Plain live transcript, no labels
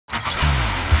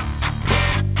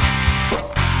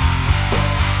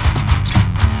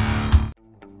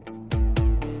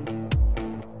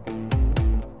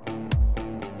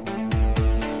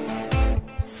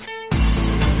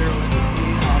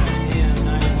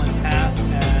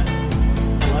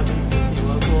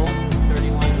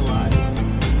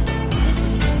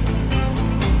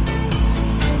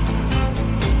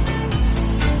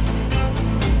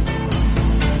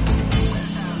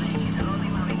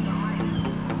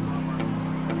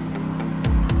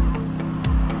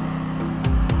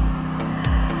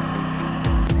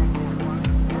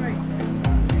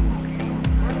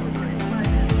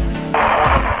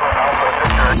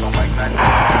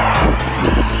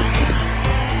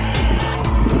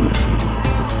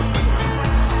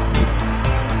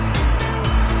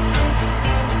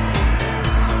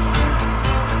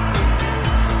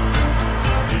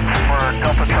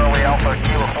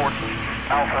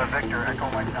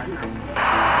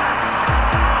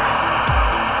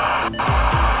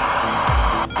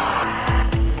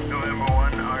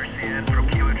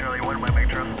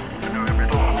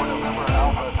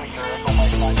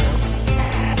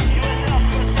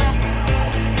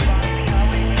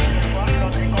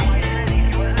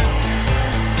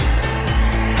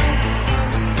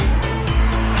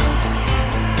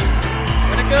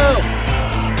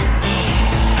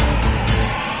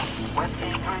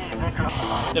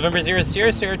November 0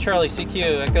 Sierra Sierra Charlie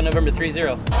CQ Echo November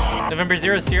 30. November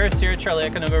 0 Sierra Sierra Charlie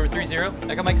Echo November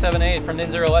 30. Echo Mike 78 from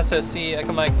N0SSC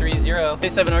Echo Mike 30.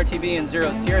 A7 RTB and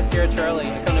 0 Sierra Sierra Charlie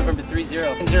Echo November 30.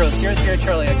 And 0 Sierra Sierra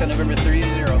Charlie Echo November 30.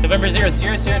 November 0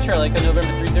 Sierra Sierra Charlie Echo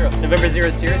November 30. November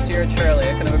 0 Sierra Sierra Charlie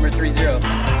Echo November 30.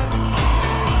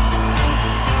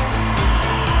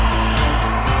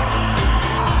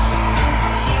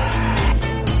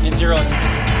 And 0.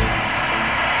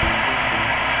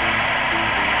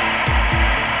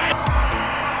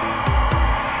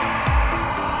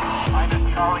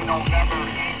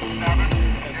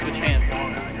 Switch hands.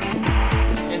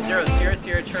 N0 Sierra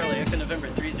Sierra Charlie Echo November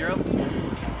 30.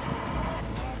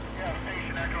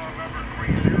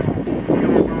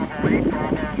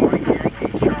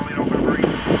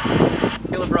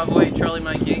 Kilo Bravo 8 Charlie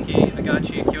Mike Yankee. I got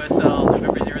you. QSL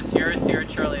November 0 Sierra Sierra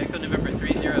Charlie Echo November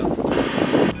 30.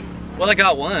 Well, I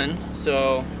got one,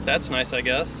 so that's nice, I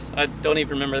guess. I don't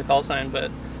even remember the call sign,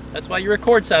 but that's why you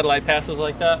record satellite passes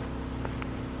like that.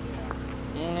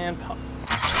 And pop.